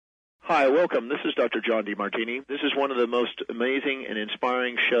Hi, welcome. This is Dr. John DeMartini. This is one of the most amazing and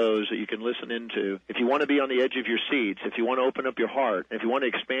inspiring shows that you can listen into. If you want to be on the edge of your seats, if you want to open up your heart, if you want to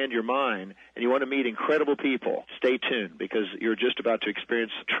expand your mind, and you want to meet incredible people, stay tuned because you're just about to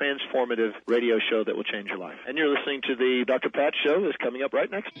experience a transformative radio show that will change your life. And you're listening to the Dr. Pat Show that's coming up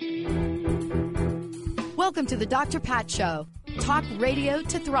right next. Welcome to the Dr. Pat Show. Talk radio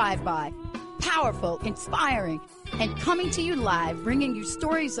to thrive by. Powerful, inspiring, and coming to you live, bringing you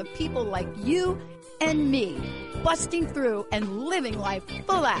stories of people like you and me, busting through and living life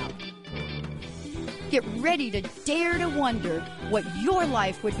full out. Get ready to dare to wonder what your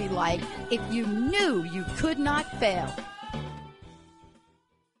life would be like if you knew you could not fail.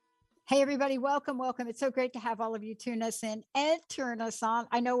 Hey, everybody, welcome. It's so great to have all of you tune us in and turn us on.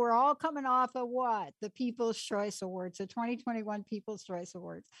 I know we're all coming off of what? The People's Choice Awards, the 2021 People's Choice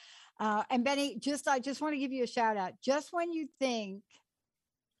Awards. And Benny, I just want to give you a shout out. Just when you think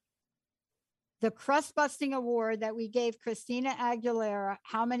the crust busting award that we gave Christina Aguilera,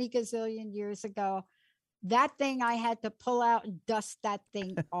 how many gazillion years ago, that thing I had to pull out and dust that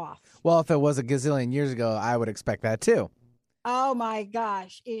thing off. Well, if it was a gazillion years ago, I would expect that too. Oh my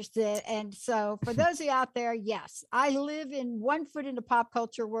gosh. And so for those of you out there, yes, I live in 1 foot in the pop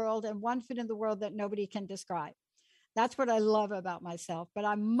culture world and 1 foot in the world that nobody can describe. That's what I love about myself. But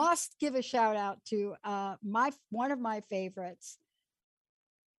I must give a shout out to one of my favorites.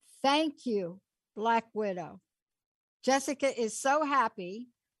 Thank you, Black Widow. Jessica is so happy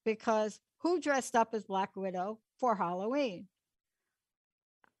because who dressed up as Black Widow for Halloween?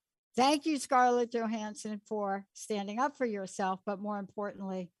 Thank you, Scarlett Johansson, for standing up for yourself. But more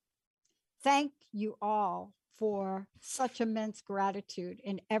importantly, thank you all for such immense gratitude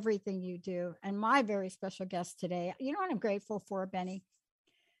in everything you do. And my very special guest today, you know what I'm grateful for, Benny?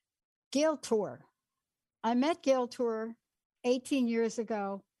 Gail Tour. I met Gail Tour 18 years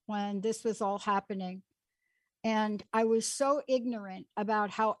ago when this was all happening. And I was so ignorant about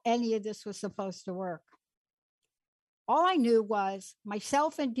how any of this was supposed to work. All I knew was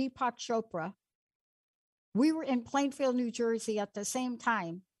myself and Deepak Chopra, we were in Plainfield, New Jersey at the same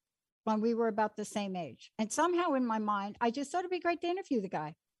time when we were about the same age. And somehow in my mind, I just thought it'd be great to interview the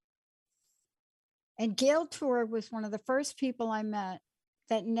guy. And Gail Tour was one of the first people I met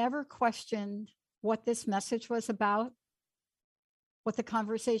that never questioned what this message was about, what the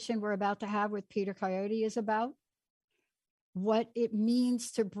conversation we're about to have with Peter Coyote is about, what it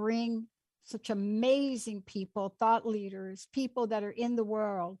means to bring such amazing people, thought leaders, people that are in the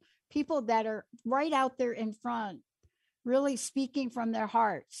world, people that are right out there in front, really speaking from their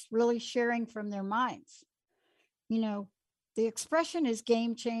hearts, really sharing from their minds. You know, the expression is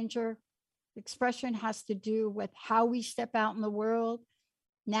game changer. The expression has to do with how we step out in the world.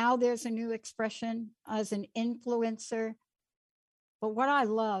 Now there's a new expression as an influencer. But what I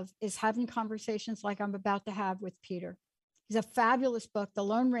love is having conversations like I'm about to have with Peter. He's a fabulous book, The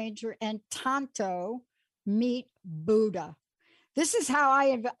Lone Ranger and Tonto Meet Buddha. This is how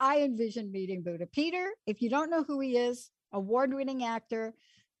I envision meeting Buddha. Peter, if you don't know who he is, award-winning actor,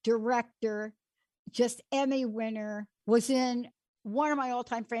 director, just Emmy winner, was in one of my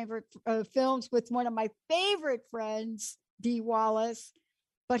all-time favorite films with one of my favorite friends, Dee Wallace,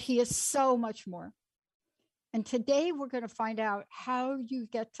 but he is so much more. And today we're going to find out how you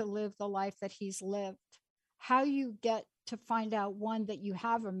get to live the life that he's lived, how you get to find out, one, that you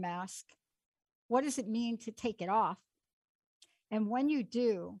have a mask. What does it mean to take it off? And when you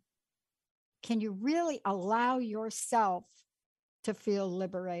do, can you really allow yourself to feel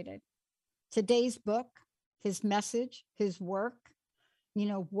liberated? Today's book, his message, his work, you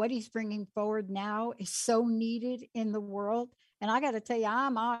know, what he's bringing forward now is so needed in the world. And I got to tell you,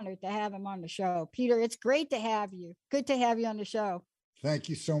 I'm honored to have him on the show. Peter, it's great to have you. Good to have you on the show. Thank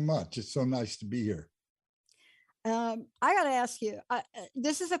you so much. It's so nice to be here. I got to ask you,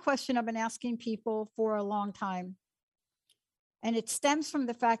 this is a question I've been asking people for a long time. And it stems from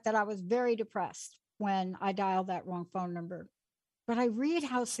the fact that I was very depressed when I dialed that wrong phone number. But I read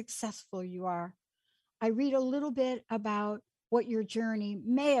how successful you are. I read a little bit about what your journey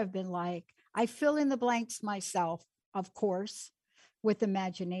may have been like. I fill in the blanks myself, of course, with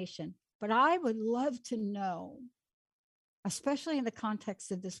imagination. But I would love to know, especially in the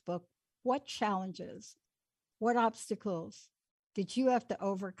context of this book, what challenges, what obstacles did you have to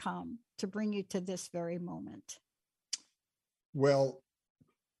overcome to bring you to this very moment? Well,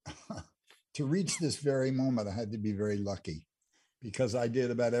 to reach this very moment, I had to be very lucky because I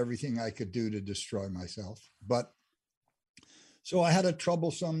did about everything I could do to destroy myself. But so I had a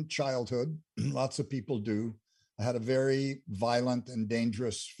troublesome childhood. Lots of people do. I had a very violent and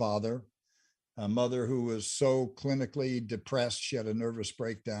dangerous father. a mother who was so clinically depressed, she had a nervous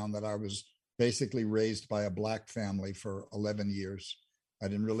breakdown, that I was basically raised by a Black family for 11 years. I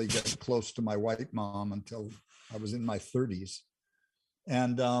didn't really get close to my white mom until I was in my 30s.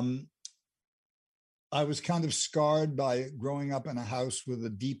 And I was kind of scarred by growing up in a house with a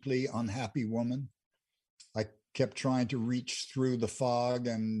deeply unhappy woman. I kept trying to reach through the fog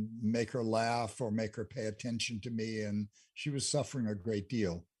and make her laugh or make her pay attention to me, and she was suffering a great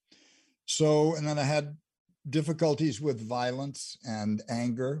deal. So, and then I had difficulties with violence and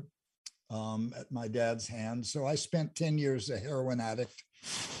anger at my dad's hands. So I spent 10 years a heroin addict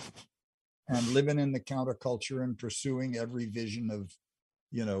and living in the counterculture and pursuing every vision of,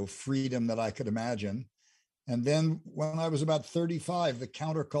 freedom that I could imagine. And then when I was about 35, the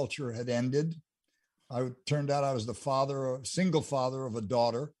counterculture had ended. Turned out I was the single father of a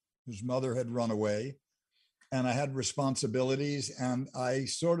daughter whose mother had run away. And I had responsibilities. And I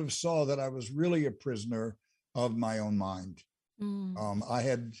sort of saw that I was really a prisoner of my own mind. I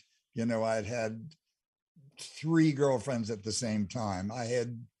had had 3 girlfriends at the same time. I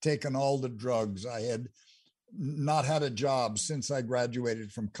had taken all the drugs. I had not had a job since I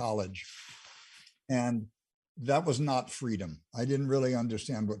graduated from college. And that was not freedom. I didn't really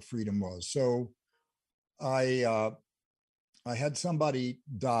understand what freedom was. So I had somebody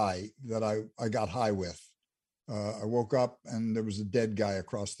die that I got high with. I woke up and there was a dead guy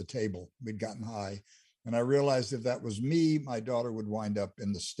across the table. We'd gotten high. And I realized if that was me, my daughter would wind up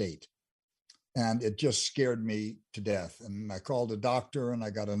in the state. And it just scared me to death. And I called a doctor and I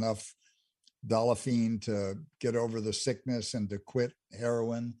got enough Dolafine to get over the sickness and to quit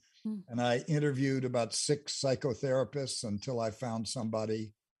heroin. And I interviewed about 6 psychotherapists until I found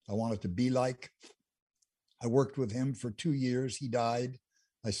somebody I wanted to be like. I worked with him for 2 years. He died.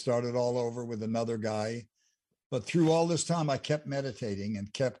 I started all over with another guy. But through all this time, I kept meditating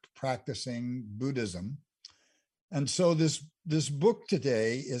and kept practicing Buddhism. And so this book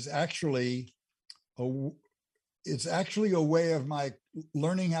today is actually a way of my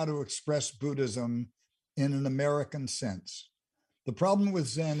learning how to express Buddhism in an American sense. The problem with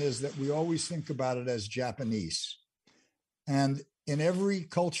Zen is that we always think about it as Japanese. And in every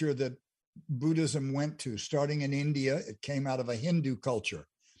culture that Buddhism went to, starting in India, it came out of a Hindu culture.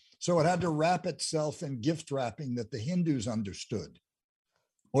 So it had to wrap itself in gift wrapping that the Hindus understood,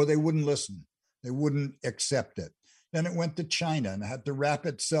 or they wouldn't listen. They wouldn't accept it. Then it went to China and it had to wrap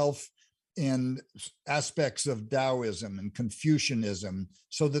itself in aspects of Taoism and Confucianism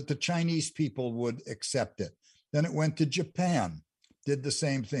so that the Chinese people would accept it. Then it went to Japan, did the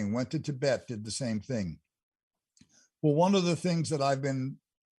same thing, went to Tibet, did the same thing. Well, one of the things that I've been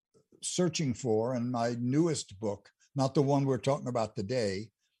searching for in my newest book, not the one we're talking about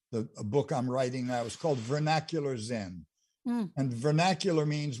today, a book I'm writing now is called Vernacular Zen. And vernacular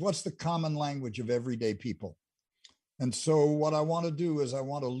means what's the common language of everyday people. And so what I want to do is I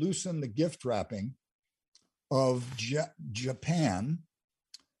want to loosen the gift wrapping of Japan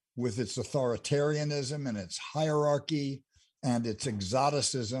with its authoritarianism and its hierarchy and its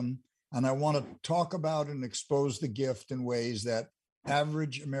exoticism. And I want to talk about and expose the gift in ways that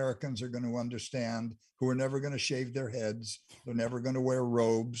average Americans are going to understand, who are never going to shave their heads. They're never going to wear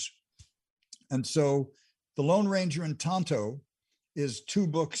robes. And so The Lone Ranger and Tonto is 2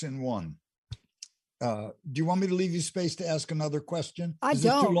 books in one. Do you want me to leave you space to ask another question? Is it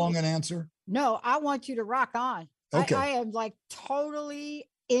too long an answer? No, I want you to rock on. Okay. I am like totally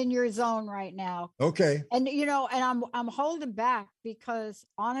in your zone right now. Okay. And and I'm holding back because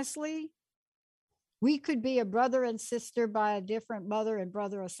honestly, we could be a brother and sister by a different mother and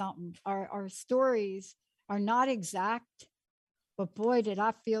brother or something. Our stories are not exact, but boy, did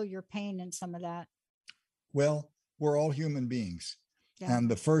I feel your pain in some of that. Well, we're all human beings. Yeah.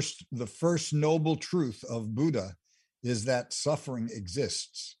 And the first noble truth of Buddha is that suffering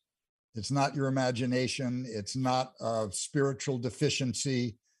exists. It's not your imagination. It's not a spiritual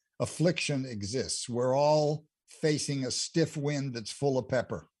deficiency. Affliction exists. We're all facing a stiff wind that's full of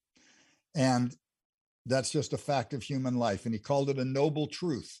pepper. And that's just a fact of human life. And he called it a noble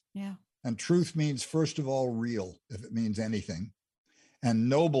truth. Yeah. And truth means, first of all, real, if it means anything. And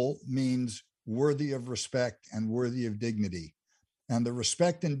noble means worthy of respect and worthy of dignity. And the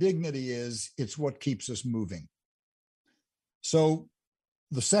respect and dignity it's what keeps us moving. So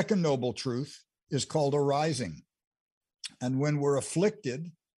the second noble truth is called arising. And when we're afflicted,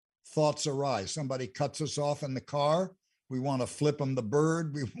 thoughts arise. Somebody cuts us off in the car. We want to flip them the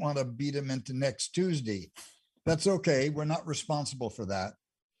bird. We want to beat them into next Tuesday. That's okay. We're not responsible for that.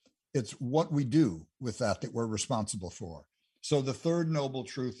 It's what we do with that we're responsible for. So the third noble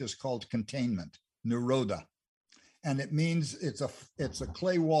truth is called containment, nirodha. And it means it's a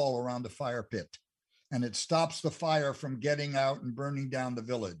clay wall around the fire pit, and it stops the fire from getting out and burning down the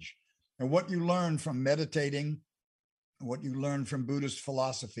village. And what you learn from meditating, what you learn from Buddhist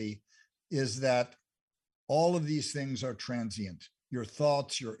philosophy, is that all of these things are transient. Your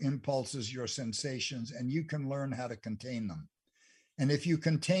thoughts, your impulses, your sensations, and you can learn how to contain them. And if you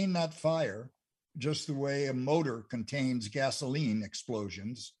contain that fire, just the way a motor contains gasoline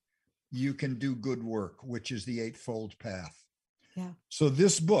explosions, you can do good work, which is the Eightfold Path. Yeah. So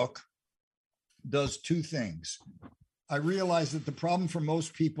this book does two things. I realize that the problem for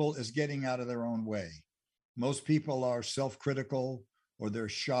most people is getting out of their own way. Most people are self-critical, or they're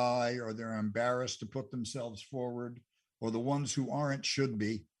shy, or they're embarrassed to put themselves forward, or the ones who aren't should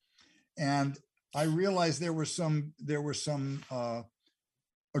be. And I realized there were some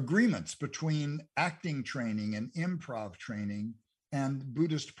agreements between acting training and improv training and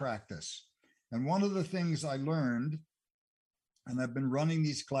Buddhist practice. And one of the things I learned, and I've been running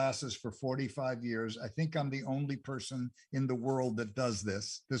these classes for 45 years, I think I'm the only person in the world that does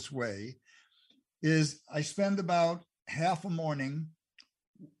this way, is I spend about half a morning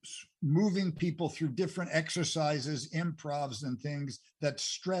moving people through different exercises, improvs, and things that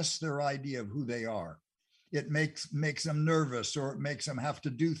stress their idea of who they are. It makes them nervous, or it makes them have to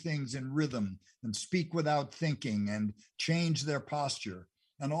do things in rhythm and speak without thinking and change their posture.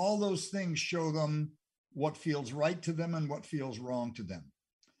 And all those things show them what feels right to them and what feels wrong to them.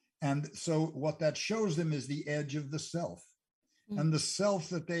 And so what that shows them is the edge of the self. And the self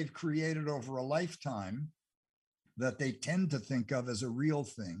that they've created over a lifetime, that they tend to think of as a real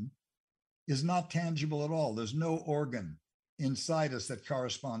thing, is not tangible at all. There's no organ inside us that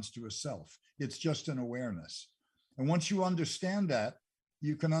corresponds to a self. It's just an awareness. And once you understand that,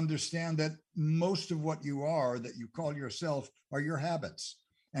 you can understand that most of what you are, that you call yourself, are your habits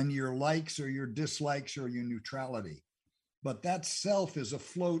and your likes or your dislikes or your neutrality. But that self is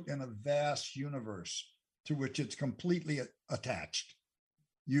afloat in a vast universe to which it's completely attached.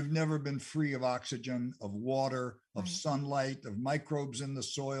 You've never been free of oxygen, of water, of sunlight, of microbes in the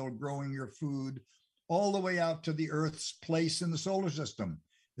soil growing your food, all the way out to the Earth's place in the solar system.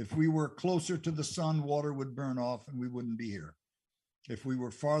 If we were closer to the sun, water would burn off and we wouldn't be here. If we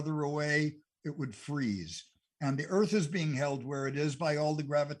were farther away, it would freeze. And the Earth is being held where it is by all the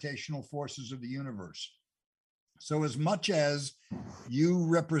gravitational forces of the universe. So as much as you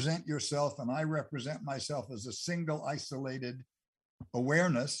represent yourself and I represent myself as a single isolated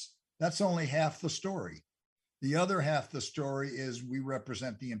awareness, that's only half the story. The other half the story is we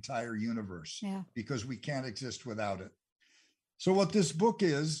represent the entire universe, because we can't exist without it. So what this book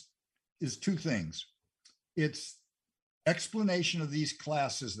is two things. It's explanation of these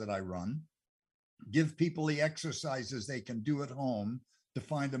classes that I run, give people the exercises they can do at home to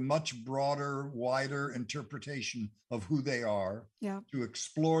find a much broader, wider interpretation of who they are, to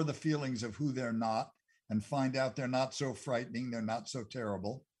explore the feelings of who they're not and find out they're not so frightening, they're not so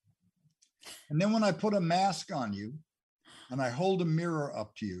terrible. And then when I put a mask on you and I hold a mirror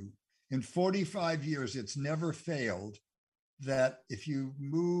up to you, in 45 years, it's never failed that if you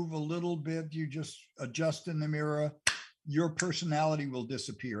move a little bit, you just adjust in the mirror, your personality will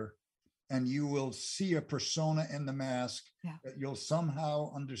disappear. And you will see a persona in the mask that you'll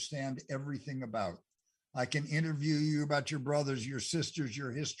somehow understand everything about. I can interview you about your brothers, your sisters,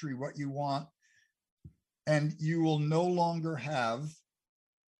 your history, what you want. And you will no longer have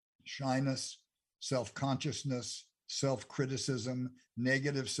shyness, self-consciousness, self-criticism,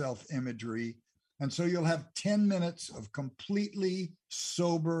 negative self-imagery. And so you'll have 10 minutes of completely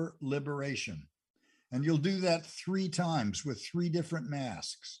sober liberation. And you'll do that 3 times with 3 different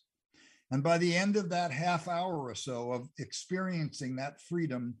masks. And by the end of that half hour or so of experiencing that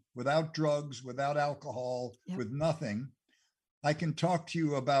freedom without drugs, without alcohol, with nothing, I can talk to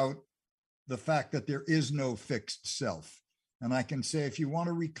you about the fact that there is no fixed self. And I can say, if you want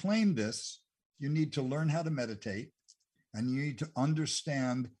to reclaim this, you need to learn how to meditate and you need to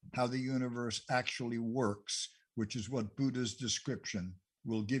understand how the universe actually works, which is what Buddha's description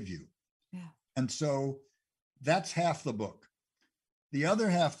will give you. And so that's half the book. The other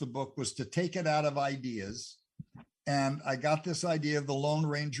half of the book was to take it out of ideas. And I got this idea of the Lone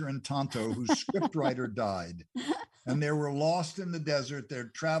Ranger and Tonto, whose scriptwriter died. And they were lost in the desert.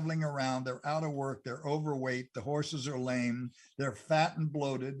 They're traveling around. They're out of work. They're overweight. The horses are lame. They're fat and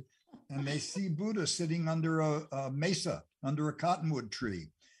bloated. And they see Buddha sitting under a mesa, under a cottonwood tree.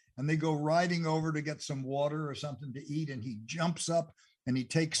 And they go riding over to get some water or something to eat. And he jumps up and he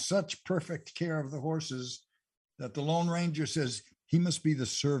takes such perfect care of the horses that the Lone Ranger says, he must be the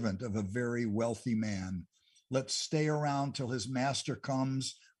servant of a very wealthy man. Let's stay around till his master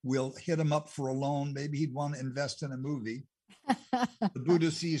comes. will hit him up for a loan. Maybe he'd want to invest in a movie. The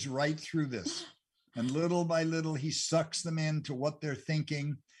Buddha sees right through this. And little by little, he sucks them into what they're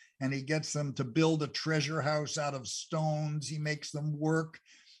thinking, and he gets them to build a treasure house out of stones. He makes them work,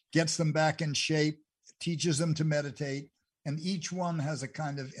 gets them back in shape, teaches them to meditate. And each one has a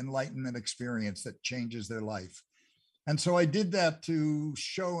kind of enlightenment experience that changes their life. And so I did that to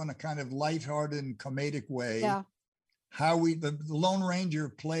show in a kind of lighthearted and comedic way how the Lone Ranger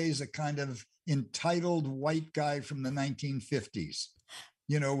plays a kind of entitled white guy from the 1950s,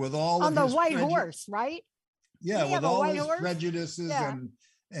 with all on of the white horse, right? Yeah, with all his prejudices and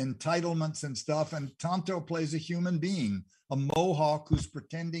entitlements and stuff. And Tonto plays a human being, a Mohawk who's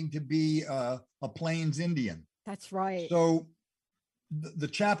pretending to be a Plains Indian. That's right. So the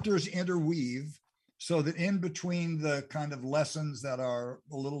chapters interweave so that in between the kind of lessons that are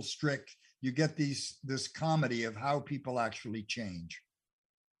a little strict, you get this comedy of how people actually change.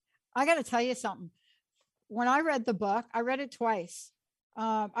 I got to tell you something. When I read the book, I read it twice.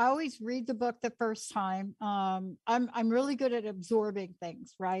 I always read the book the first time. I'm really good at absorbing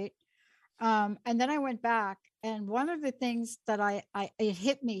things, right? And then I went back, and one of the things that it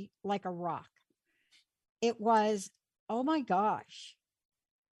hit me like a rock. It was, oh my gosh,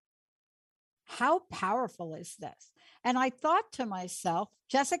 how powerful is this? And I thought to myself,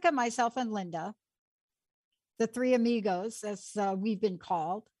 Jessica, myself, and Linda, the three amigos, as we've been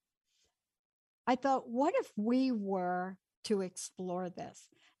called, I thought, what if we were to explore this?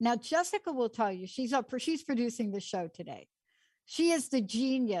 Now, Jessica will tell you, she's producing the show today. She is the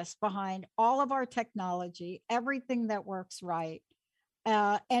genius behind all of our technology, everything that works right,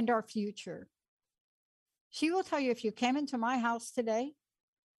 and our future. She will tell you, if you came into my house today,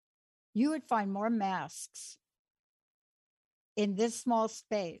 you would find more masks in this small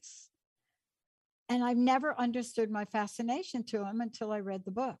space. And I've never understood my fascination to him until I read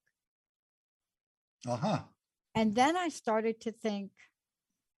the book. And then I started to think,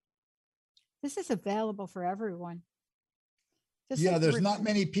 this is available for everyone. There's not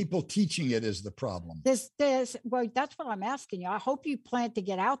many people teaching it is the problem. Well, that's what I'm asking you. I hope you plan to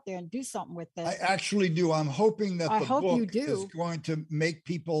get out there and do something with this. I actually do. I'm hoping that the book is going to make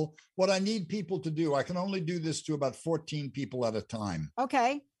people, what I need people to do. I can only do this to about 14 people at a time.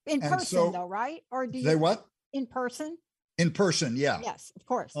 Okay. In person though, right? Or do you say what? In person? In person, yeah. Yes, of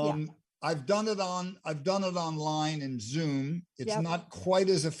course. I've done it online in Zoom. It's not quite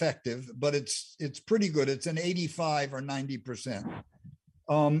as effective, but it's pretty good. It's an 85 or 90%.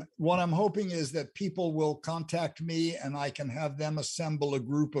 What I'm hoping is that people will contact me and I can have them assemble a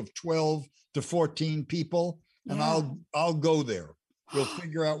group of 12 to 14 people, and I'll go there. We'll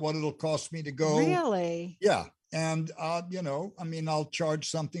figure out what it'll cost me to go. Really? Yeah. And I'll charge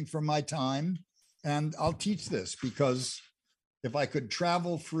something for my time, and I'll teach this, because if I could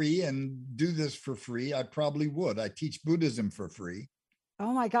travel free and do this for free, I probably would. I teach Buddhism for free.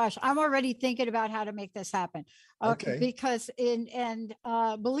 Oh my gosh, I'm already thinking about how to make this happen. Okay. Because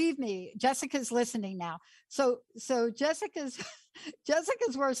believe me, Jessica's listening now. So Jessica's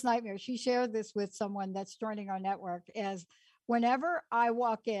worst nightmare, she shared this with someone that's joining our network, is whenever I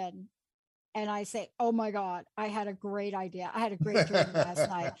walk in and I say, oh my God, I had a great idea. I had a great dream last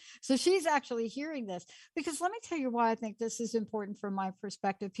night. So she's actually hearing this, because let me tell you why I think this is important from my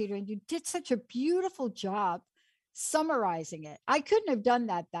perspective, Peter. And you did such a beautiful job summarizing it. I couldn't have done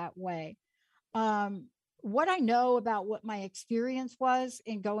that way. What I know about what my experience was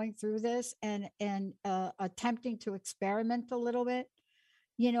in going through this and attempting to experiment a little bit,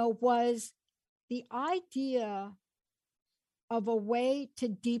 was the idea of a way to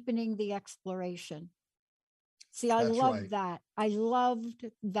deepening the exploration. See, I love that. I loved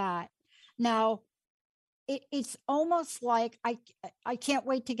that. Now, it's almost like I can't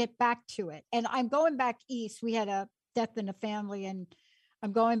wait to get back to it. And I'm going back east. We had a death in the family, and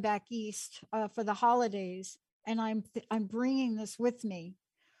I'm going back east for the holidays. And I'm bringing this with me,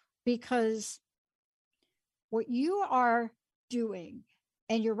 because what you are doing,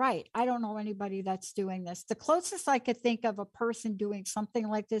 and you're right, I don't know anybody that's doing this. The closest I could think of a person doing something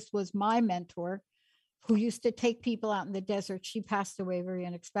like this was my mentor, who used to take people out in the desert. She passed away very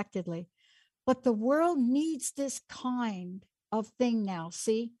unexpectedly. But the world needs this kind of thing now,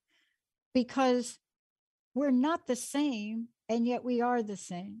 see? Because we're not the same, and yet we are the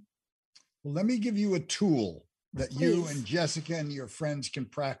same. Well, let me give you a tool that you and Jessica and your friends can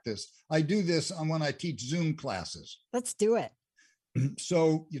practice. I do this when I teach Zoom classes. Let's do it.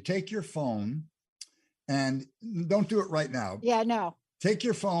 So you take your phone, and don't do it right now. Yeah, no. Take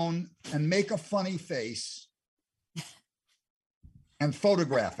your phone and make a funny face and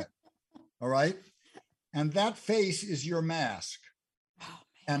photograph it. All right. And that face is your mask. Oh,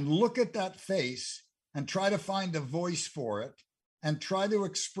 and look at that face and try to find a voice for it and try to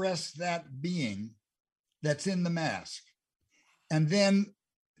express that being that's in the mask. And then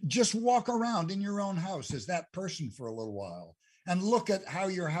just walk around in your own house as that person for a little while and look at how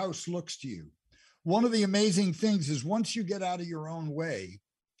your house looks to you. One of the amazing things is once you get out of your own way,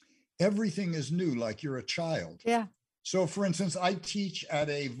 everything is new, like you're a child. Yeah. So for instance, I teach at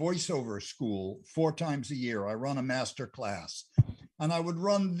a voiceover school 4 times a year. I run a master class, and I would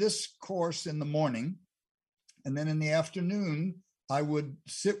run this course in the morning. And then in the afternoon, I would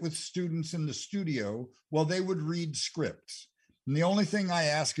sit with students in the studio while they would read scripts. And the only thing I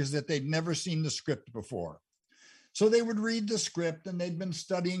ask is that they'd never seen the script before. So they would read the script, and they'd been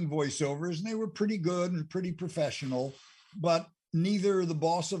studying voiceovers, and they were pretty good and pretty professional, but neither the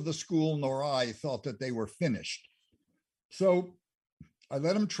boss of the school nor I thought that they were finished. So I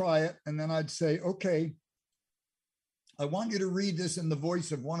let them try it, and then I'd say, okay, I want you to read this in the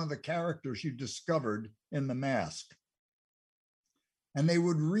voice of one of the characters you discovered in The Mask. And they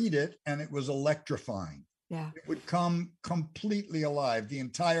would read it, and it was electrifying. Yeah. It would come completely alive. The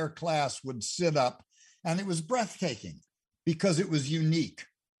entire class would sit up, and it was breathtaking because it was unique.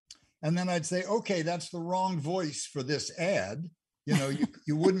 And then I'd say, okay, that's the wrong voice for this ad. You know,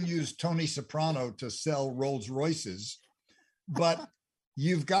 you wouldn't use Tony Soprano to sell Rolls Royces, but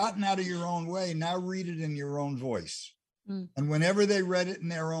you've gotten out of your own way. Now read it in your own voice. And whenever they read it in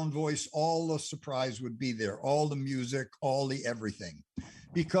their own voice, all the surprise would be there, all the music, all the everything.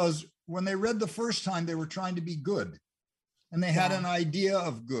 Because when they read the first time, they were trying to be good, and they had an idea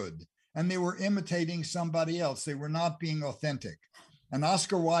of good, and they were imitating somebody else. They were not being authentic. And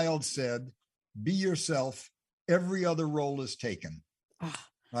Oscar Wilde said, be yourself. Every other role is taken.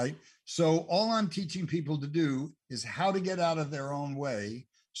 Right? So all I'm teaching people to do is how to get out of their own way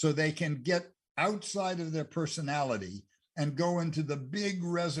so they can get outside of their personality and go into the big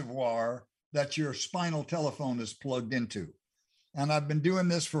reservoir that your spinal telephone is plugged into. And I've been doing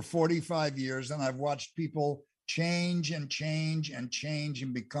this for 45 years, and I've watched people change and change and change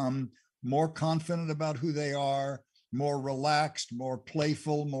and become more confident about who they are, more relaxed, more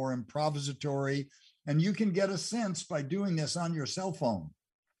playful, more improvisatory. And you can get a sense by doing this on your cell phone.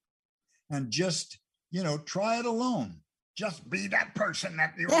 And just, you know, try it alone. Just be that person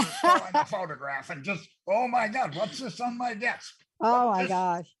that you saw in the photograph and just, oh my God, what's this on my desk? Oh my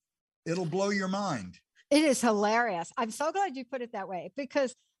gosh. It'll blow your mind. It is hilarious. I'm so glad you put it that way,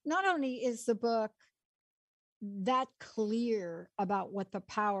 because not only is the book that clear about what the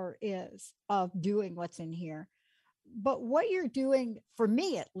power is of doing what's in here, but what you're doing, for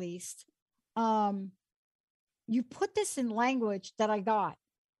me at least, you put this in language that I got.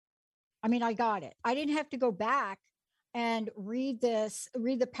 I mean, I got it. I didn't have to go back and read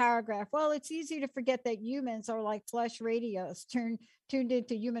the paragraph. Well, it's easy to forget that humans are like flesh radios tuned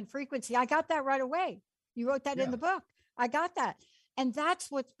into human frequency. I got that right away. You wrote that in the book. I got that. And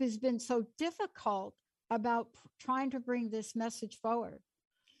that's what has been so difficult about trying to bring this message forward.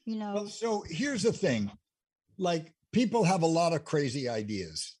 You know, well, so here's the thing, like, people have a lot of crazy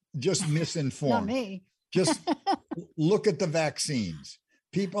ideas, just misinformed. Not me. Just look at the vaccines.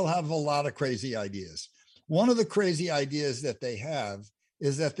 People have a lot of crazy ideas. One of the crazy ideas that they have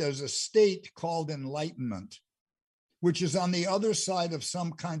is that there's a state called enlightenment, which is on the other side of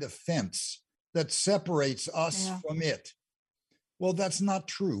some kind of fence that separates us from it. Well, that's not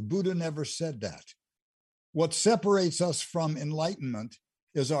true. Buddha never said that. What separates us from enlightenment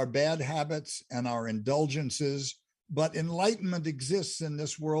is our bad habits and our indulgences, but enlightenment exists in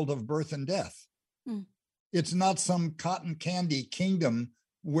this world of birth and death. It's not some cotton candy kingdom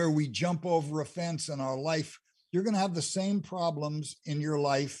where we jump over a fence in our life. You're going to have the same problems in your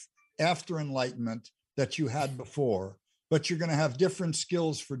life after enlightenment that you had before, but you're going to have different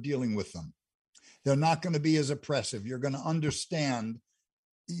skills for dealing with them. They're not going to be as oppressive. You're going to understand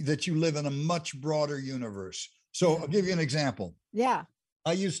that you live in a much broader universe. So I'll give you an example. Yeah.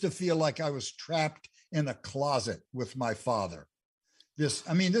 I used to feel like I was trapped in a closet with my father. This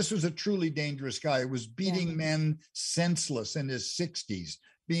was a truly dangerous guy. He was beating men senseless in his 60s,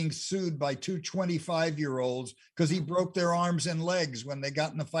 being sued by two 25-year-olds because he broke their arms and legs when they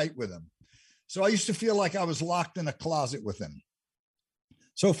got in a fight with him. So I used to feel like I was locked in a closet with him.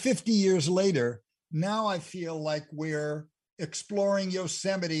 So 50 years later, now I feel like we're exploring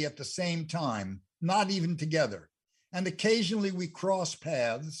Yosemite at the same time, not even together. And occasionally we cross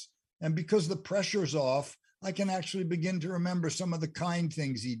paths, and because the pressure's off, I can actually begin to remember some of the kind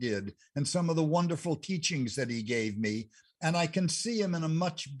things he did and some of the wonderful teachings that he gave me. And I can see him in a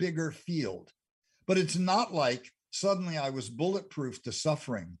much bigger field. But it's not like suddenly I was bulletproof to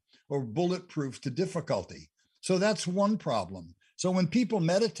suffering or bulletproof to difficulty. So that's one problem. So when people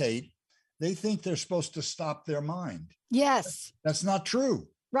meditate, they think they're supposed to stop their mind. Yes. That's not true.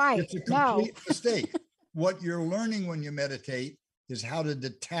 Right. It's a complete mistake. What you're learning when you meditate is how to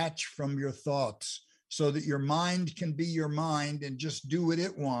detach from your thoughts so that your mind can be your mind and just do what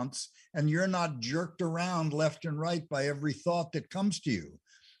it wants. And you're not jerked around left and right by every thought that comes to you.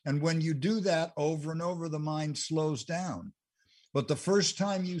 And when you do that over and over, the mind slows down. But the first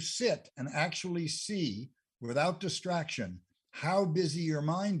time you sit and actually see without distraction how busy your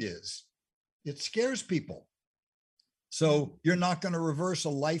mind is, it scares people. So you're not going to reverse a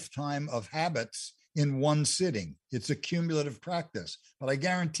lifetime of habits in one sitting. It's a cumulative practice. But I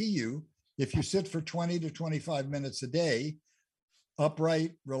guarantee you, if you sit for 20 to 25 minutes a day,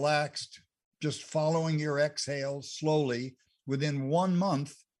 upright, relaxed, just following your exhales slowly, within 1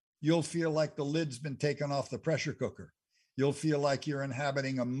 month, you'll feel like the lid's been taken off the pressure cooker. You'll feel like you're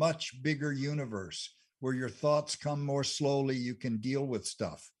inhabiting a much bigger universe where your thoughts come more slowly. You can deal with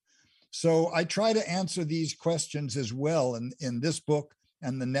stuff. So I try to answer these questions as well in this book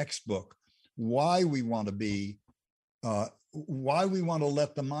and the next book, why we want to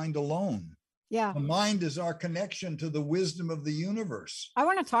let the mind alone. Yeah. The mind is our connection to the wisdom of the universe. I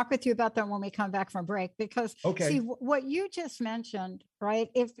want to talk with you about that when we come back from break, because see what you just mentioned, right?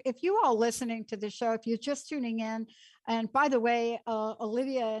 If you all listening to the show, if you're just tuning in, and by the way,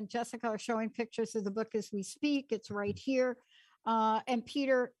 Olivia and Jessica are showing pictures of the book as we speak. It's right here. And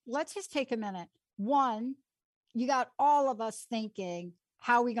Peter, let's just take a minute. One, you got all of us thinking,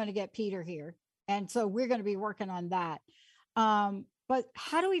 how are we going to get Peter here? And so we're going to be working on that. But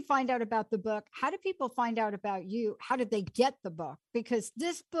how do we find out about the book? How do people find out about you? How did they get the book? Because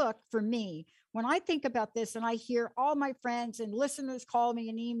this book, for me, when I think about this and I hear all my friends and listeners call me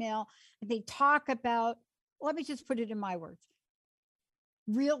an email and they talk about, let me just put it in my words,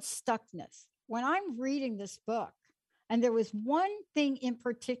 real stuckness. When I'm reading this book, and there was one thing in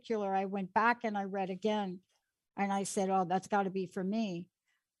particular, I went back and I read again, and I said, oh, that's got to be for me.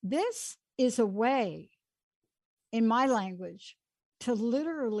 This is a way, in my language, to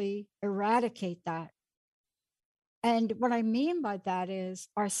literally eradicate that. And what I mean by that is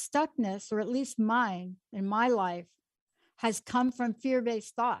our stuckness, or at least mine in my life, has come from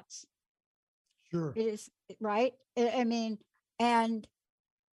fear-based thoughts. Sure. It is, right? I mean, and,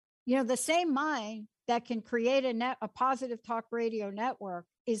 you know, the same mind that can create a positive talk radio network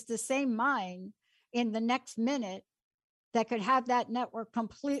is the same mind in the next minute that could have that network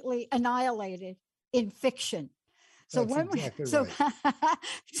completely annihilated in fiction. So there's a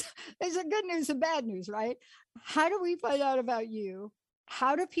good news and bad news, right? How do we find out about you?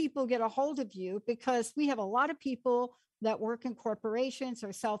 How do people get a hold of you? Because we have a lot of people that work in corporations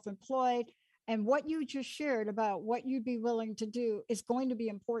or self-employed, and what you just shared about what you'd be willing to do is going to be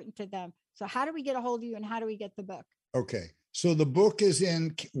important to them. So how do we get a hold of you, and how do we get the book? Okay. So the book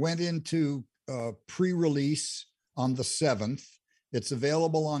went into pre-release on the 7th. It's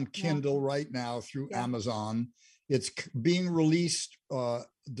available on Kindle right now through Amazon. It's being released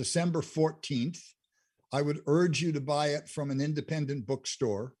December 14th. I would urge you to buy it from an independent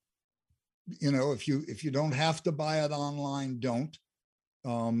bookstore. You know, if you don't have to buy it online, don't.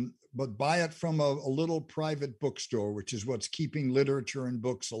 But buy it from a little private bookstore, which is what's keeping literature and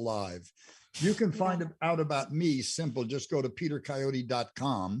books alive. You can find out about me, simple. Just go to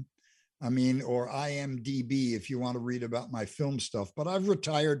petercoyote.com. Or IMDb if you want to read about my film stuff. But I've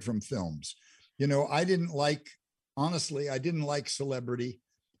retired from films. You know, I didn't like celebrity.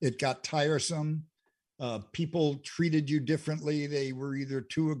 It got tiresome. People treated you differently. They were either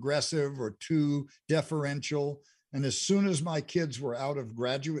too aggressive or too deferential. And as soon as my kids were out of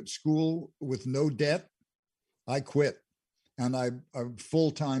graduate school with no debt, I quit. And I'm a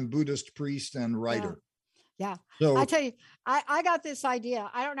full-time Buddhist priest and writer. Yeah. So I tell you, I got this idea.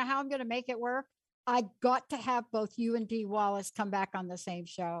 I don't know how I'm going to make it work. I got to have both you and Dee Wallace come back on the same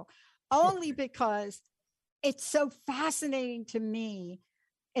show, only because it's so fascinating to me,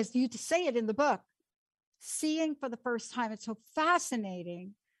 as you say it in the book, seeing for the first time. It's so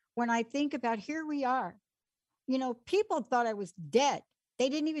fascinating when I think about, here we are. You know, people thought I was dead. They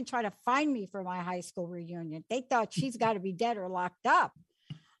didn't even try to find me for my high school reunion. They thought she's got to be dead or locked up.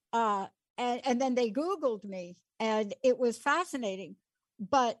 And then they Googled me, and it was fascinating.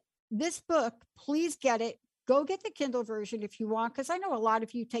 But this book, please get it. Go get the Kindle version if you want, because I know a lot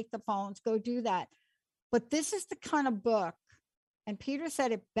of you take the phones, go do that. But this is the kind of book, and Peter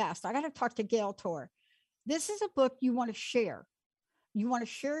said it best. I got to talk to Gail Tor. This is a book you want to share. You want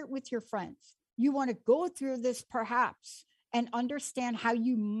to share it with your friends. You want to go through this perhaps and understand how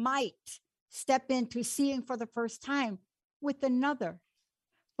you might step into seeing for the first time with another.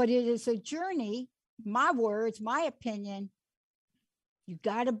 But it is a journey, my words, my opinion, You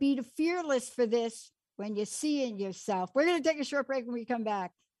got to be the fearless for this when you see in yourself. We're going to take a short break when we come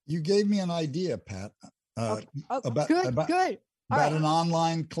back. You gave me an idea, Pat, Okay. Oh, about good. All right. an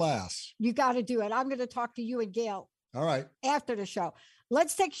online class. You got to do it. I'm going to talk to you and Gail All right. after the show.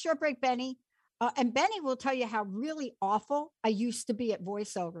 Let's take a short break, Benny. And Benny will tell you how really awful I used to be at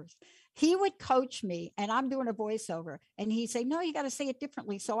voiceovers. He would coach me and I'm doing a voiceover and he'd say, no, you got to say it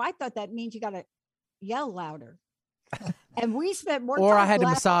differently. So I thought that means you got to yell louder. And we spent more time. Or I had to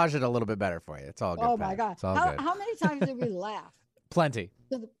massage it a little bit better for you. It's all good. Oh, Pat. my God. It's all good. How many times did we laugh? Plenty.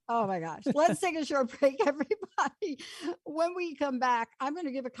 Oh, my gosh. Let's take a short break, everybody. When we come back, I'm going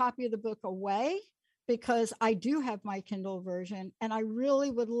to give a copy of the book away because I do have my Kindle version. And I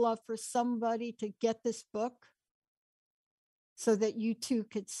really would love for somebody to get this book so that you too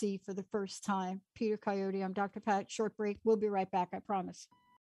could see for the first time. Peter Coyote, I'm Dr. Pat. Short break. We'll be right back. I promise.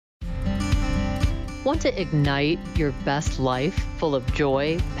 Want to ignite your best life full of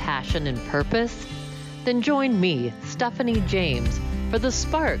joy, passion, and purpose? Then join me, Stephanie James, for The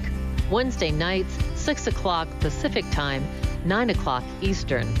Spark, Wednesday nights, 6 o'clock Pacific Time, 9 o'clock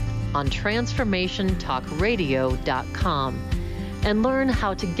Eastern, on TransformationTalkRadio.com, and learn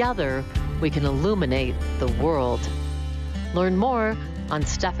how together we can illuminate the world. Learn more on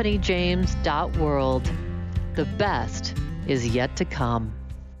stephaniejames.world. The best is yet to come.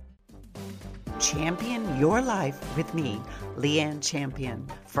 Champion Your Life with me, Leanne Champion,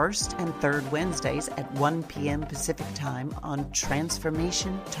 first and third Wednesdays at 1 p.m. Pacific Time on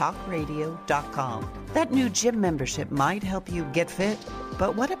TransformationTalkRadio.com. That new gym membership might help you get fit,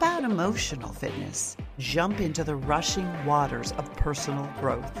 but what about emotional fitness? Jump into the rushing waters of personal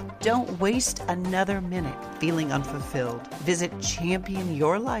growth. Don't waste another minute feeling unfulfilled. Visit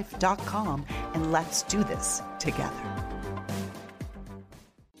championyourlife.com and let's do this together.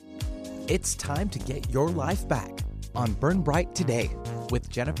 It's time to get your life back on Burn Bright Today with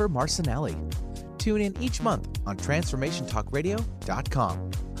Jennifer Marcinelli. Tune in each month on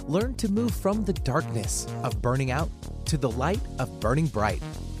TransformationTalkRadio.com. Learn to move from the darkness of burning out to the light of burning bright.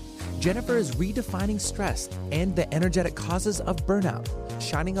 Jennifer is redefining stress and the energetic causes of burnout,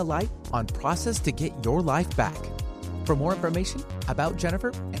 shining a light on process to get your life back. For more information about Jennifer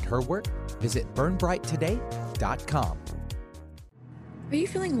and her work, visit burnbrighttoday.com. Are you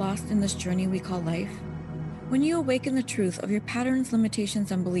feeling lost in this journey we call life? When you awaken the truth of your patterns,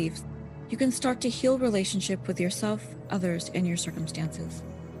 limitations, and beliefs, you can start to heal relationship with yourself, others, and your circumstances.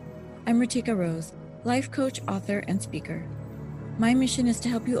 I'm Ritika Rose, life coach, author, and speaker. My mission is to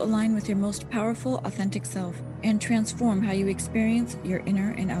help you align with your most powerful, authentic self and transform how you experience your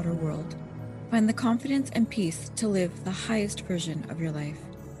inner and outer world. Find the confidence and peace to live the highest version of your life.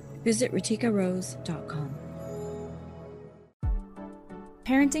 Visit ritikarose.com.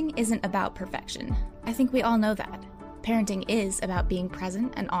 Parenting isn't about perfection. I think we all know that. Parenting is about being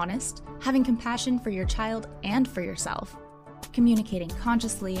present and honest, having compassion for your child and for yourself, communicating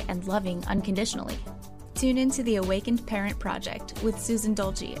consciously and loving unconditionally. Tune into the Awakened Parent Project with Susan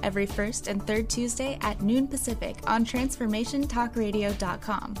Dolce every first and third Tuesday at noon Pacific on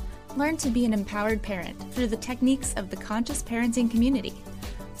TransformationTalkRadio.com. Learn to be an empowered parent through the techniques of the conscious parenting community.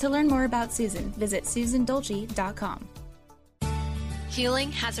 To learn more about Susan, visit SusanDolce.com.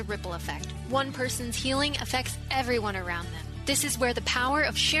 Healing has a ripple effect. One person's healing affects everyone around them. This is where the power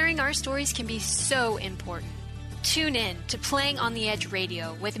of sharing our stories can be so important. Tune in to Playing on the Edge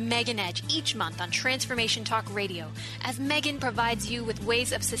Radio with Megan Edge each month on Transformation Talk Radio, as Megan provides you with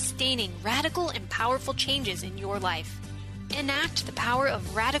ways of sustaining radical and powerful changes in your life. Enact the power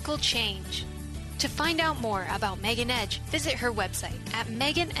of radical change. To find out more about Megan Edge, visit her website at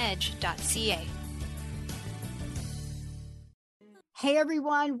meganedge.ca. Hey,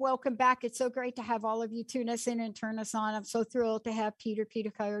 everyone. Welcome back. It's so great to have all of you tune us in and turn us on. I'm so thrilled to have Peter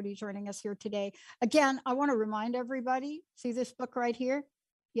Coyote joining us here today. Again, I want to remind everybody, see this book right here?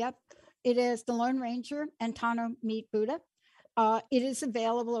 Yep. It is The Lone Ranger and Tano Meet Buddha. It is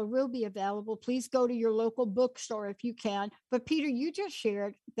available or will be available. Please go to your local bookstore if you can. But Peter, you just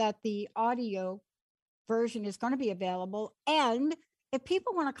shared that the audio version is going to be available. And if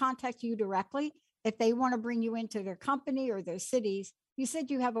people want to contact you directly, if they want to bring you into their company or their cities, you said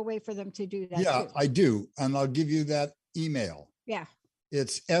you have a way for them to do that. Yeah, too. I do. And I'll give you that email. Yeah.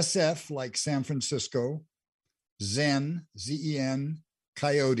 It's SF, like San Francisco, Zen, Z-E-N,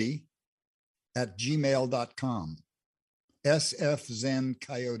 Coyote at gmail.com.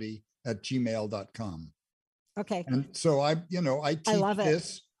 sfzencoyote@gmail.com. Okay. And so I teach love it.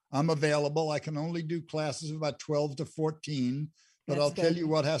 this. I'm available. I can only do classes of about 12 to 14. But That's I'll tell good. you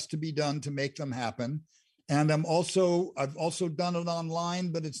what has to be done to make them happen. And I've also done it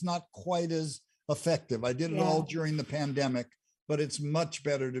online, but it's not quite as effective. I did it all during the pandemic, but it's much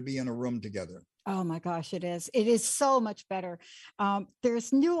better to be in a room together. Oh my gosh, it is. It is so much better.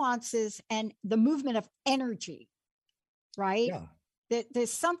 There's nuances and the movement of energy, right? Yeah.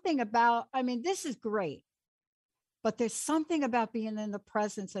 There's something about, I mean, this is great, but there's something about being in the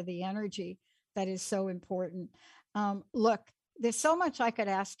presence of the energy that is so important. Look, there's so much I could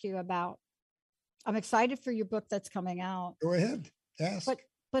ask you about. I'm excited for your book that's coming out. Go ahead, ask.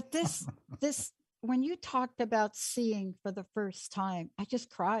 But this, when you talked about seeing for the first time, I just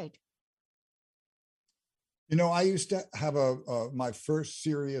cried. You know, I used to have my first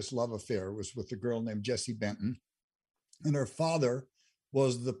serious love affair was with a girl named Jessie Benton, and her father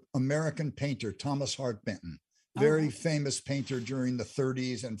was the American painter Thomas Hart Benton, very famous painter during the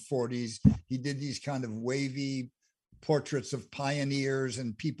 30s and 40s. He did these kind of wavy portraits of pioneers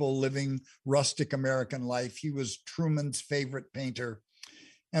and people living rustic American life. He was Truman's favorite painter.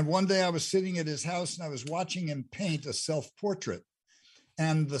 And one day I was sitting at his house and I was watching him paint a self-portrait.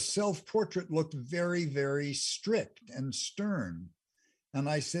 And the self-portrait looked very, very strict and stern. And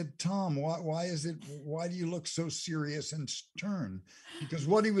I said, Tom, why do you look so serious and stern? Because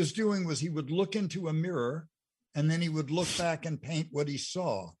what he was doing was he would look into a mirror and then he would look back and paint what he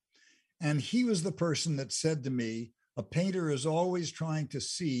saw. And he was the person that said to me, a painter is always trying to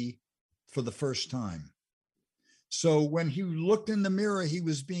see for the first time. So when he looked in the mirror, he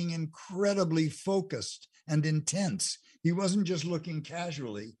was being incredibly focused and intense. He wasn't just looking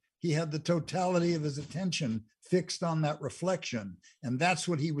casually. He had the totality of his attention fixed on that reflection. And that's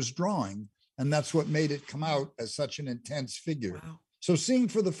what he was drawing. And that's what made it come out as such an intense figure. Wow. So seeing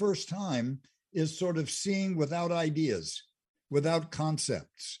for the first time is sort of seeing without ideas, without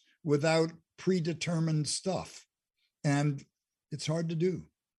concepts, without predetermined stuff. And it's hard to do.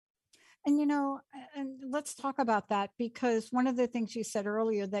 And, you know, and let's talk about that, because one of the things you said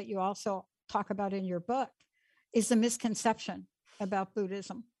earlier that you also talk about in your book is the misconception about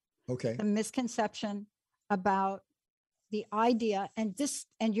Buddhism. Okay. The misconception about the idea, and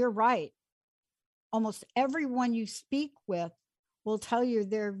you're right. Almost everyone you speak with will tell you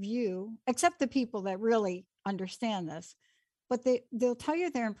their view, except the people that really understand this, but they'll tell you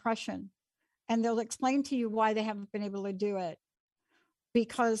their impression and they'll explain to you why they haven't been able to do it,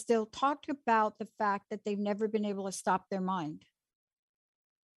 because they'll talk about the fact that they've never been able to stop their mind.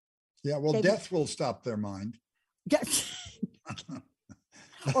 Yeah, well, death will stop their mind.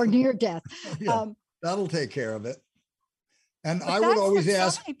 Or near death. Yeah, that'll take care of it. And I would always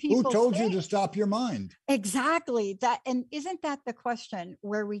ask, who told you to stop your mind? Exactly. And isn't that the question,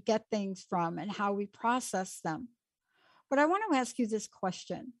 where we get things from and how we process them? But I want to ask you this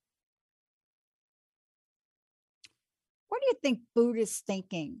question. What do you think Buddha's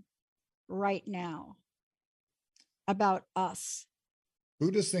thinking right now about us?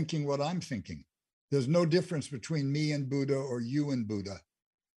 Buddha's thinking what I'm thinking. There's no difference between me and Buddha or you and Buddha.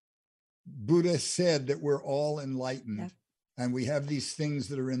 Buddha said that we're all enlightened and we have these things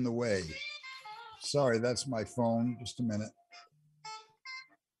that are in the way. Sorry, that's my phone. Just a minute.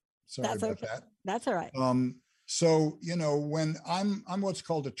 Sorry about that. That's all right. So, you know, when I'm what's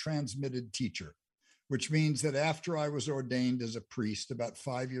called a transmitted teacher, which means that after I was ordained as a priest, about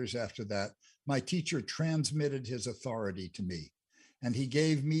 5 years after that, my teacher transmitted his authority to me. And he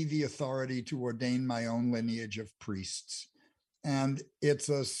gave me the authority to ordain my own lineage of priests. And it's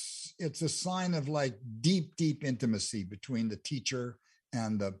a sign of like deep, deep intimacy between the teacher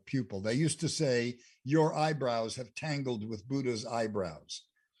and the pupil. They used to say, your eyebrows have tangled with Buddha's eyebrows.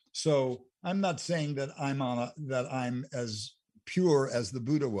 So I'm not saying that I'm as pure as the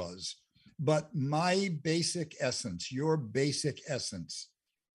Buddha was, but my basic essence, your basic essence,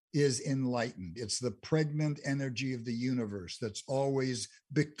 is enlightened. It's the pregnant energy of the universe that's always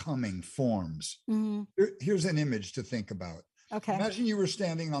becoming forms. Mm-hmm. Here's an image to think about. Okay. Imagine you were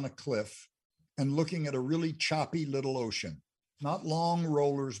standing on a cliff and looking at a really choppy little ocean, not long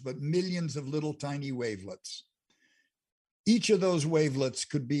rollers, but millions of little tiny wavelets. Each of those wavelets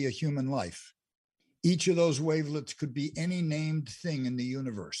could be a human life. Each of those wavelets could be any named thing in the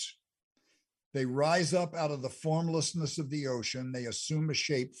universe. They rise up out of the formlessness of the ocean. They assume a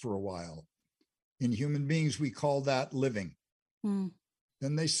shape for a while. In human beings, we call that living. Mm.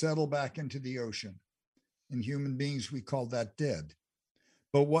 Then they settle back into the ocean. In human beings, we call that dead.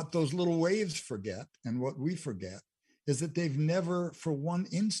 But what those little waves forget, and what we forget, is that they've never, for one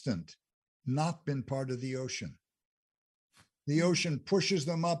instant, not been part of the ocean. The ocean pushes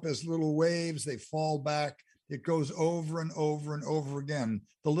them up as little waves. They fall back. It goes over and over and over again.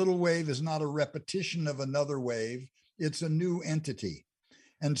 The little wave is not a repetition of another wave. It's a new entity.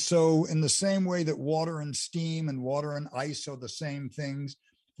 And so in the same way that water and steam and water and ice are the same things,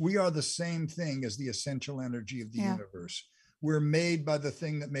 we are the same thing as the essential energy of the universe. We're made by the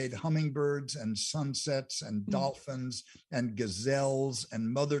thing that made hummingbirds and sunsets and dolphins and gazelles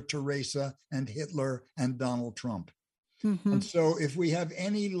and Mother Teresa and Hitler and Donald Trump. And so if we have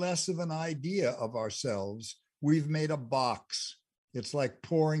any less of an idea of ourselves, we've made a box. It's like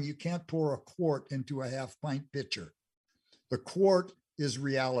pouring, you can't pour a quart into a half-pint pitcher. The quart is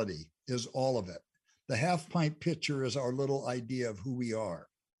reality, is all of it. The half-pint pitcher is our little idea of who we are.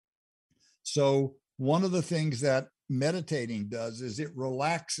 So one of the things that meditating does is it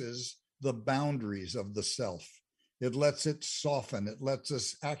relaxes the boundaries of the self. It lets it soften. It lets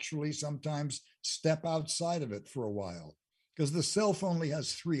us actually sometimes step outside of it for a while, because the self only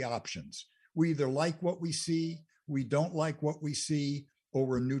has three options. We either like what we see, we don't like what we see, or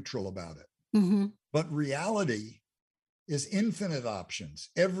we're neutral about it. But reality is infinite options.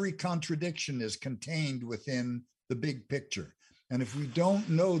 Every contradiction is contained within the big picture. And if we don't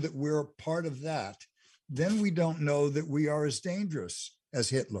know that we're part of that, then we don't know that we are as dangerous as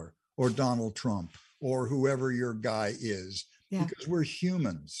Hitler or Donald Trump or whoever your guy is, because we're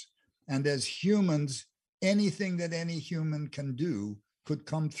humans. And as humans, anything that any human can do could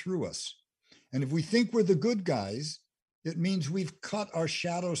come through us. And if we think we're the good guys, it means we've cut our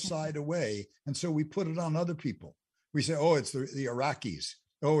shadow side away. And so we put it on other people. We say, oh, it's the Iraqis.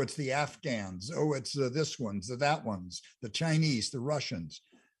 Oh, it's the Afghans. Oh, it's this ones, that ones, the Chinese, the Russians.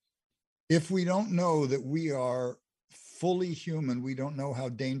 If we don't know that we are fully human, we don't know how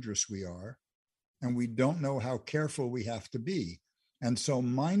dangerous we are, and we don't know how careful we have to be. And so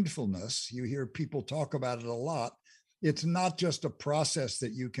mindfulness, you hear people talk about it a lot. It's not just a process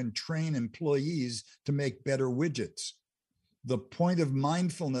that you can train employees to make better widgets. The point of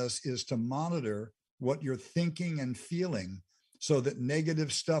mindfulness is to monitor what you're thinking and feeling so that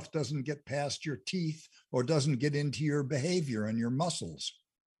negative stuff doesn't get past your teeth or doesn't get into your behavior and your muscles.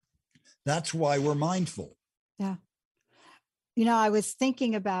 That's why we're mindful. Yeah. You know, I was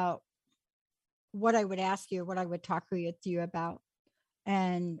thinking about what I would ask you, what I would talk with you about.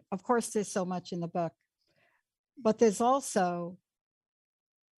 And of course, there's so much in the book, but there's also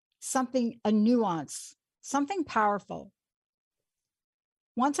something, a nuance, something powerful.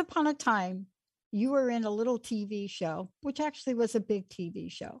 Once upon a time, you were in a little TV show, which actually was a big TV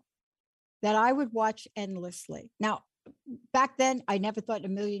show that I would watch endlessly. Now, back then, I never thought in a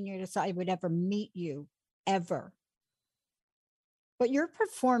million years I would ever meet you, ever. But your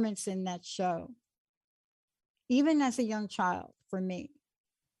performance in that show, even as a young child, for me,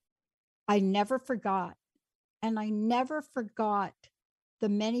 I never forgot. And I never forgot the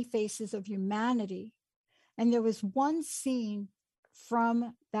many faces of humanity. And there was one scene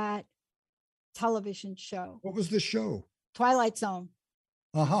from that television show. What was the show? Twilight Zone.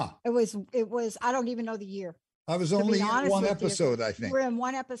 It was, I don't even know the year. I was only in one episode, I think. We're in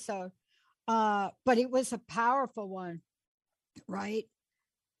one episode. But it was a powerful one, right?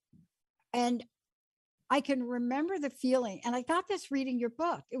 And I can remember the feeling, and I got this reading your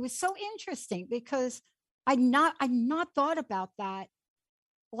book. It was so interesting because I'd not thought about that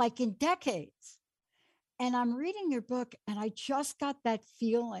like in decades. And I'm reading your book, and I just got that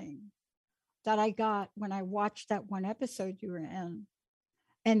feeling that I got when I watched that one episode you were in,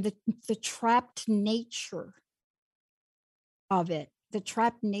 and the trapped nature of it, the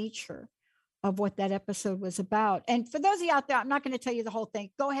trapped nature of what that episode was about. And for those of you out there, I'm not going to tell you the whole thing.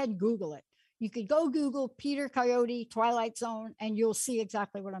 Go ahead and Google it. You could go Google Peter Coyote, Twilight Zone, and you'll see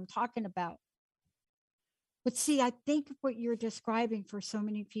exactly what I'm talking about. But see, I think what you're describing for so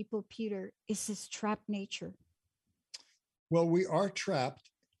many people, Peter, is this trapped nature. Well, we are trapped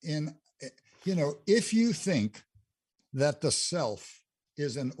in, you know, if you think that the self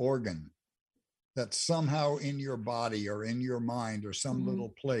is an organ that's somehow in your body or in your mind or some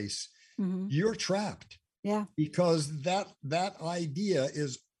little place, you're trapped. Yeah. Because that idea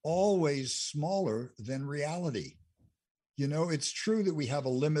is always smaller than reality. You know, it's true that we have a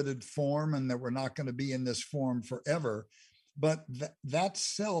limited form and that we're not going to be in this form forever, but that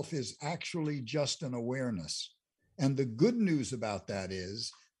self is actually just an awareness. And the good news about that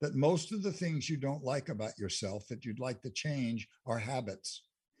is that most of the things you don't like about yourself that you'd like to change are habits.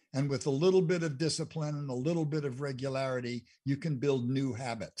 And with a little bit of discipline and a little bit of regularity, you can build new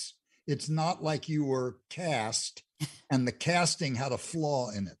habits. It's not like you were cast and the casting had a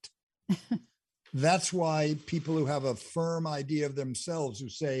flaw in it. That's why people who have a firm idea of themselves, who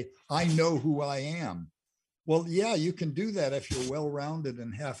say, I know who I am. Well, yeah, you can do that if you're well-rounded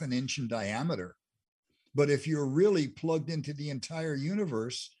and half an inch in diameter. But if you're really plugged into the entire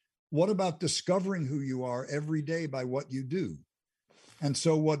universe, what about discovering who you are every day by what you do? And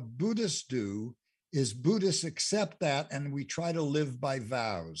so what Buddhists do is Buddhists accept that, and we try to live by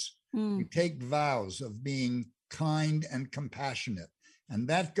vows. We take vows of being kind, and compassionate. And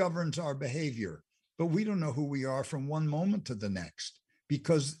that governs our behavior. But we don't know who we are from one moment to the next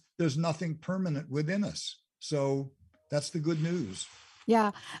because there's nothing permanent within us. So that's the good news.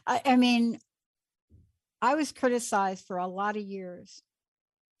 Yeah. I mean, I was criticized for a lot of years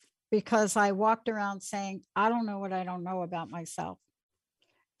because I walked around saying, I don't know what I don't know about myself.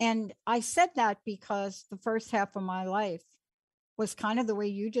 And I said that because the first half of my life was kind of the way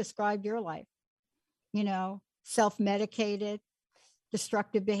you described your life, you know, self-medicated,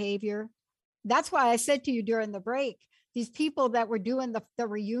 destructive behavior. That's why I said to you during the break, these people that were doing the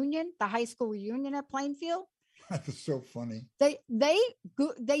reunion, the high school reunion at Plainfield. That was so funny. They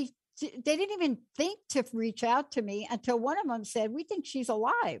didn't even think to reach out to me until one of them said, we think she's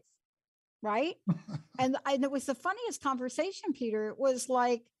alive. Right. and it was the funniest conversation, Peter. It was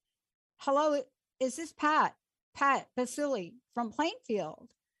like, hello, is this Pat Basili from Plainfield?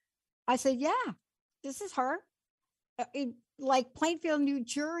 I said, yeah, this is her. Like Plainfield, New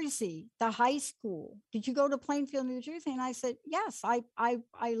Jersey, the high school. Did you go to Plainfield, New Jersey? And I said, yes, I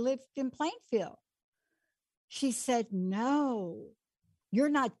lived in Plainfield. She said, no, you're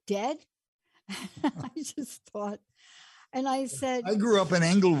not dead. I just thought, and I said, I grew up in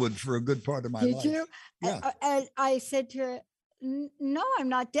Englewood for a good part of my life. Did you? Yeah. And I said to her, no, I'm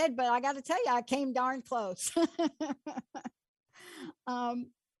not dead, but I got to tell you, I came darn close.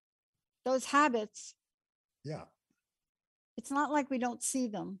 Those habits. Yeah. It's not like we don't see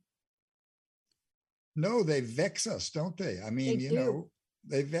them. No, they vex us, don't they? I mean,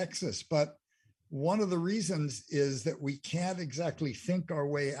 they vex us. But one of the reasons is that we can't exactly think our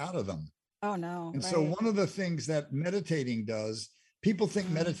way out of them. Oh, no. And so one of the things that meditating does, people think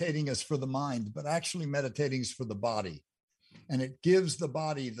meditating is for the mind, but actually meditating is for the body. And it gives the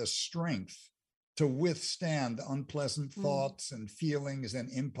body the strength to withstand unpleasant thoughts and feelings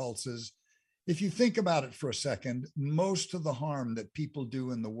and impulses. If you think about it for a second, most of the harm that people do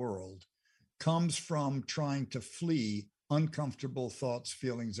in the world comes from trying to flee uncomfortable thoughts,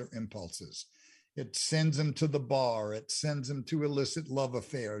 feelings, or impulses. It sends them to the bar. It sends them to illicit love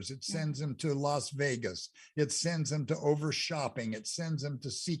affairs. It sends them to Las Vegas. It sends them to over shopping. It sends them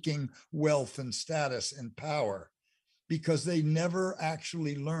to seeking wealth and status and power because they never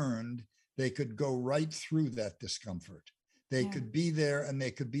actually learned they could go right through that discomfort. They could be there and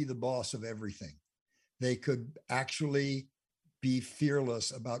they could be the boss of everything. They could actually be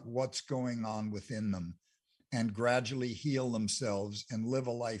fearless about what's going on within them and gradually heal themselves and live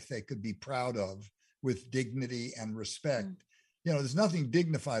a life they could be proud of with dignity and respect. You know, there's nothing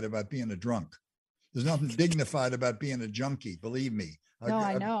dignified about being a drunk. There's nothing dignified about being a junkie, believe me. No,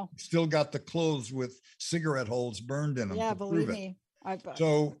 I know. I've still got the clothes with cigarette holes burned in them. Yeah, believe me.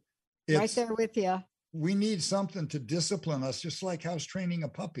 So it's right there with you. We need something to discipline us, just like house training a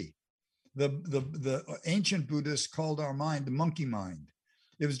puppy. The ancient Buddhists called our mind the monkey mind.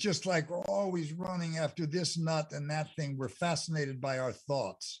 It was just like we're always running after this nut and that thing. We're fascinated by our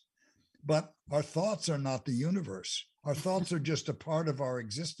thoughts, but our thoughts are not the universe. Our thoughts are just a part of our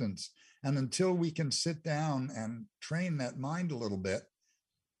existence. And until we can sit down and train that mind a little bit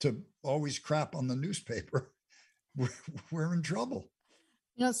to always crap on the newspaper, we're in trouble.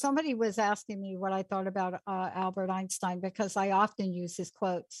 You know, somebody was asking me what I thought about Albert Einstein because I often use his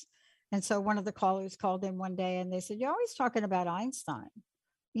quotes. And so one of the callers called in one day and they said, you're always talking about Einstein.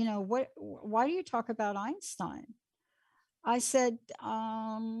 You know, why do you talk about Einstein? I said,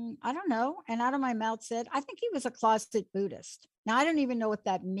 I don't know. And out of my mouth said, I think he was a closeted Buddhist. Now, I don't even know what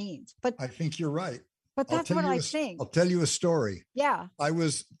that means, but I think you're right. But that's what I think. I'll tell you a story. Yeah.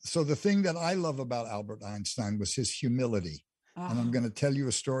 So the thing that I love about Albert Einstein was his humility. And I'm going to tell you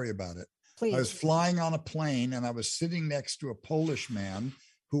a story about it. Please. I was flying on a plane and I was sitting next to a Polish man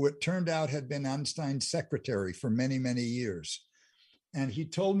who it turned out had been Einstein's secretary for many, many years. And he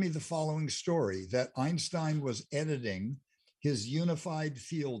told me the following story, that Einstein was editing his unified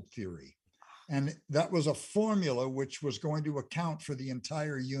field theory. And that was a formula which was going to account for the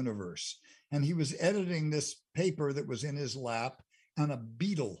entire universe. And he was editing this paper that was in his lap, and a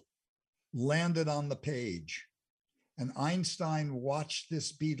beetle landed on the page. And Einstein watched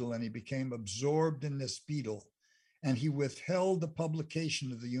this beetle and he became absorbed in this beetle. And he withheld the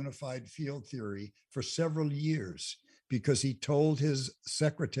publication of the unified field theory for several years because he told his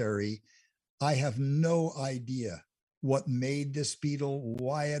secretary, I have no idea what made this beetle,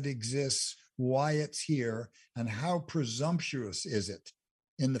 why it exists, why it's here, and how presumptuous is it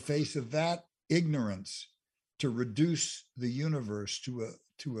in the face of that ignorance to reduce the universe to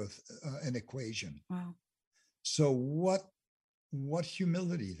an equation. Wow. So what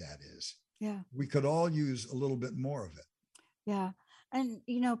humility that is. Yeah. We could all use a little bit more of it. Yeah. And,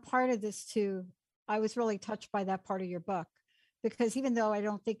 you know, part of this too, I was really touched by that part of your book, because even though I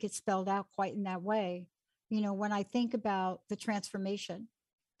don't think it's spelled out quite in that way, when I think about the transformation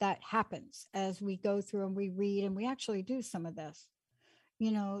that happens as we go through and we read and we actually do some of this,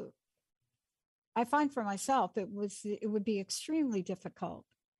 I find for myself, it would be extremely difficult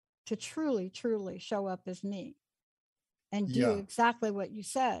to truly show up as me and do exactly what you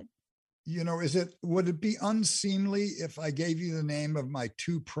said. Would it be unseemly if I gave you the name of my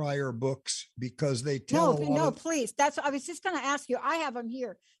 2 prior books, because they tell please. I was just going to ask you. I have them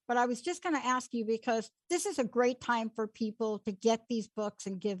here, but I was just going to ask you because this is a great time for people to get these books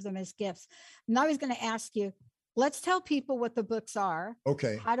and give them as gifts. And I was going to ask you, let's tell people what the books are.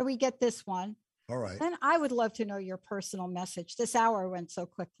 Okay. How do we get this one? All right. Then I would love to know your personal message. This hour went so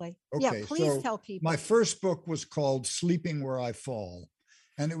quickly. Okay, Yeah, please tell people. My first book was called Sleeping Where I Fall.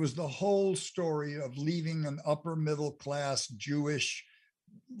 And it was the whole story of leaving an upper middle class Jewish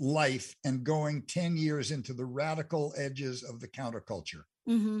life and going 10 years into the radical edges of the counterculture,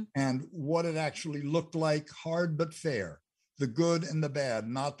 and what it actually looked like, hard but fair, the good and the bad,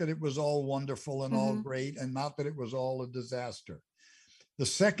 not that it was all wonderful and all great, and not that it was all a disaster. The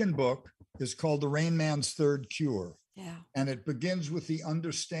second book is called The Rain Man's Third Cure. Yeah. And it begins with the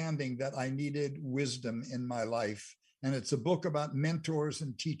understanding that I needed wisdom in my life. And it's a book about mentors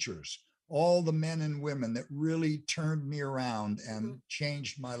and teachers, all the men and women that really turned me around and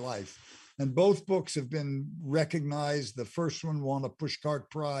changed my life. And both books have been recognized. The first one won a Pushcart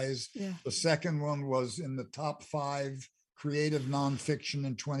Prize. Yeah. The second one was in the top 5 creative nonfiction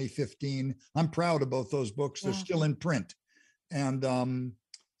in 2015. I'm proud of both those books. They're still in print. And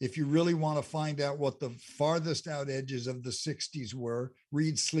if you really want to find out what the farthest out edges of the 60s were,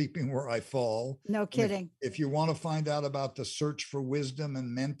 read Sleeping Where I Fall. No kidding. If you want to find out about the search for wisdom and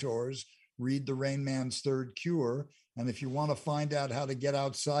mentors, read The Rain Man's Third Cure. And if you want to find out how to get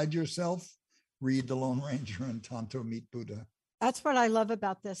outside yourself, read The Lone Ranger and Tonto Meet Buddha. That's what I love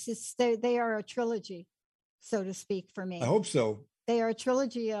about this. They are a trilogy, so to speak, for me. I hope so. They are a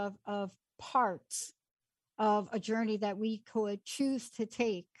trilogy of parts of a journey that we could choose to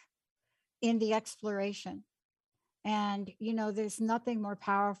take in the exploration. And, there's nothing more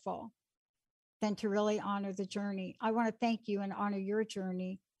powerful than to really honor the journey. I want to thank you and honor your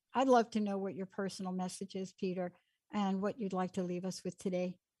journey. I'd love to know what your personal message is, Peter, and what you'd like to leave us with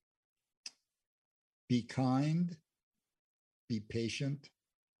today. Be kind, be patient,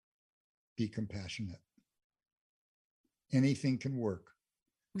 be compassionate. Anything can work.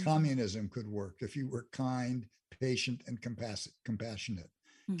 Communism could work if you were kind, patient, and compassionate.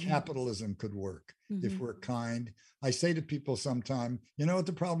 Capitalism could work if we're kind. I say to people sometime, you know what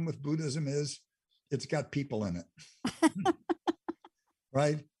the problem with Buddhism is? It's got people in it.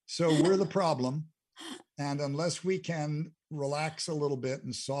 Right? So we're the problem. And unless we can relax a little bit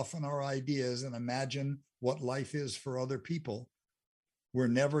and soften our ideas and imagine what life is for other people, we're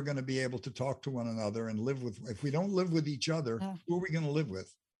never going to be able to talk to one another and live with. If we don't live with each other, who are we going to live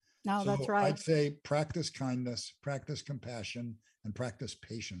with? No, that's right. I'd say practice kindness, practice compassion, and practice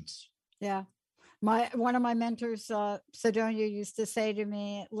patience. Yeah. One of my mentors, Sidonia, used to say to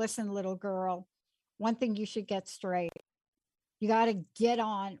me, listen, little girl, one thing you should get straight. You got to get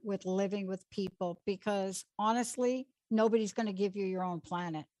on with living with people, because honestly, nobody's going to give you your own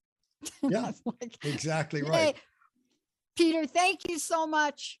planet. Yeah, exactly right. Peter, thank you so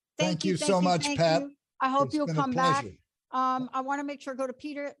much. Thank you so much, Pat. I hope you'll come back. I want to make sure, go to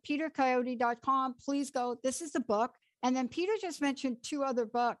petercoyote.com. Please go. This is the book. And then Peter just mentioned 2 other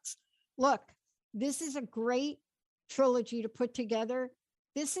books. Look, this is a great trilogy to put together.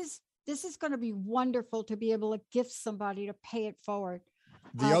 This is going to be wonderful to be able to gift somebody to pay it forward.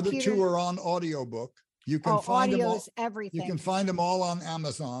 The other Peter, 2 are on audiobook. You can find them all. Everything. You can find them all on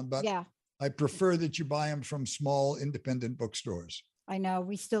Amazon, but I prefer that you buy them from small independent bookstores. I know,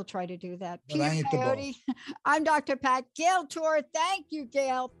 we still try to do that. But Peter Coyote, I'm Dr. Pat. Gail Tour, thank you,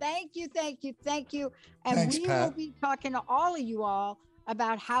 Gail. Thank you. And Thanks, we Pat. will be talking to all of you all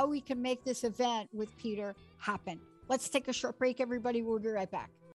about how we can make this event with Peter happen. Let's take a short break, everybody. We'll be right back.